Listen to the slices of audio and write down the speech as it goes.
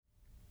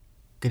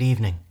Good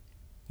evening.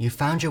 You've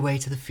found your way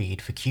to the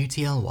feed for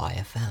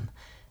QTLY-FM,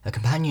 a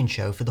companion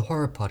show for the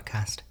horror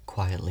podcast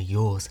Quietly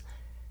Yours.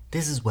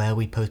 This is where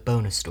we post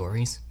bonus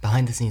stories,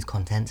 behind-the-scenes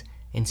content,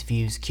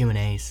 interviews,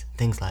 Q&As,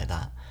 things like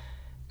that.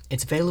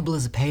 It's available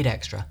as a paid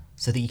extra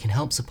so that you can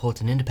help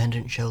support an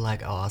independent show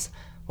like ours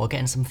while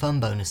getting some fun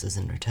bonuses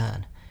in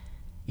return.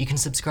 You can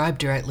subscribe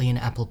directly in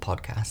Apple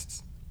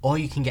Podcasts, or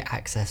you can get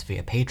access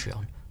via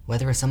Patreon, where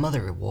there are some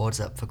other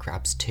rewards up for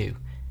grabs too.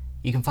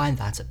 You can find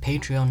that at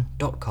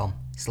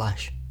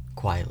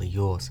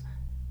patreon.com/quietlyyours.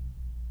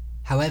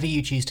 However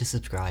you choose to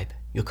subscribe,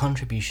 your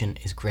contribution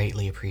is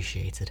greatly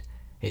appreciated.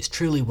 It's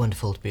truly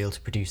wonderful to be able to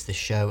produce this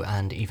show,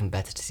 and even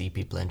better to see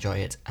people enjoy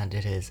it, and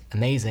it is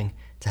amazing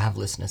to have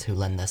listeners who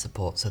lend their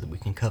support so that we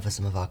can cover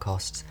some of our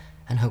costs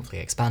and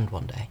hopefully expand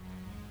one day.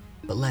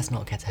 But let's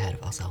not get ahead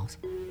of ourselves.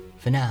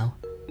 For now,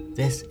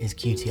 this is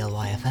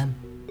QTLY-FM,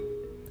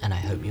 and I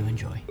hope you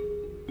enjoy.